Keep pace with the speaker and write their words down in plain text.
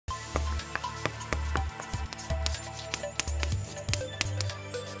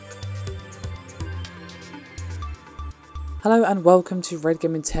Hello and welcome to Red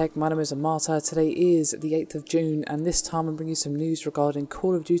Gaming Tech. My name is Amata. Today is the 8th of June and this time I'm bringing you some news regarding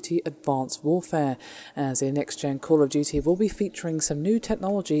Call of Duty Advanced Warfare, as a next-gen Call of Duty will be featuring some new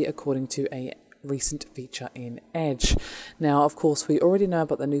technology according to a recent feature in Edge. Now, of course, we already know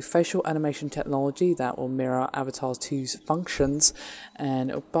about the new facial animation technology that will mirror Avatar 2's functions,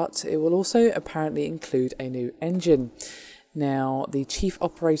 but it will also apparently include a new engine. Now, the Chief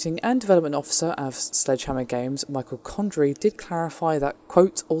Operating and Development Officer of Sledgehammer Games, Michael Condrey, did clarify that,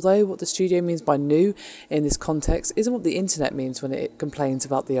 quote, although what the studio means by new in this context isn't what the internet means when it complains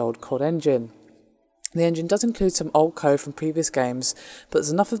about the old CoD engine. The engine does include some old code from previous games, but there's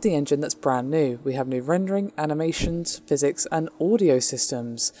enough of the engine that's brand new. We have new rendering, animations, physics and audio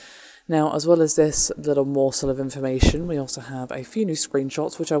systems. Now, as well as this little morsel of information, we also have a few new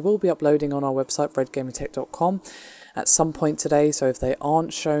screenshots which I will be uploading on our website redgamingtech.com at some point today, so if they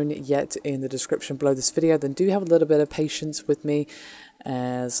aren't shown yet in the description below this video, then do have a little bit of patience with me,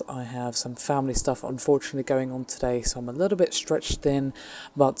 as I have some family stuff unfortunately going on today, so I'm a little bit stretched thin,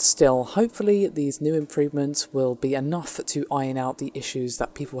 but still, hopefully these new improvements will be enough to iron out the issues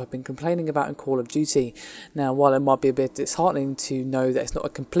that people have been complaining about in Call of Duty. Now, while it might be a bit disheartening to know that it's not a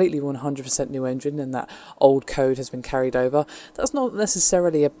completely 100% new engine and that old code has been carried over, that's not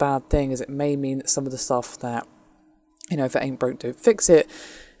necessarily a bad thing, as it may mean that some of the stuff that, you know, if it ain't broke, don't fix it,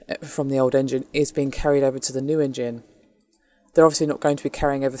 from the old engine is being carried over to the new engine. They're obviously not going to be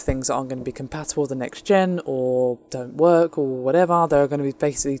carrying over things that aren't going to be compatible with the next gen or don't work or whatever. They're going to be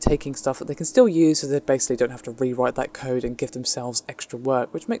basically taking stuff that they can still use, so they basically don't have to rewrite that code and give themselves extra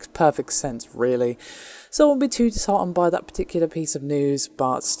work, which makes perfect sense, really. So I won't be too disheartened by that particular piece of news,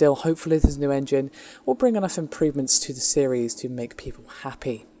 but still, hopefully this new engine will bring enough improvements to the series to make people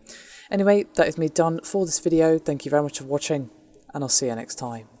happy. Anyway, that is me done for this video. Thank you very much for watching, and I'll see you next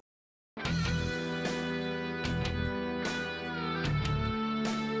time.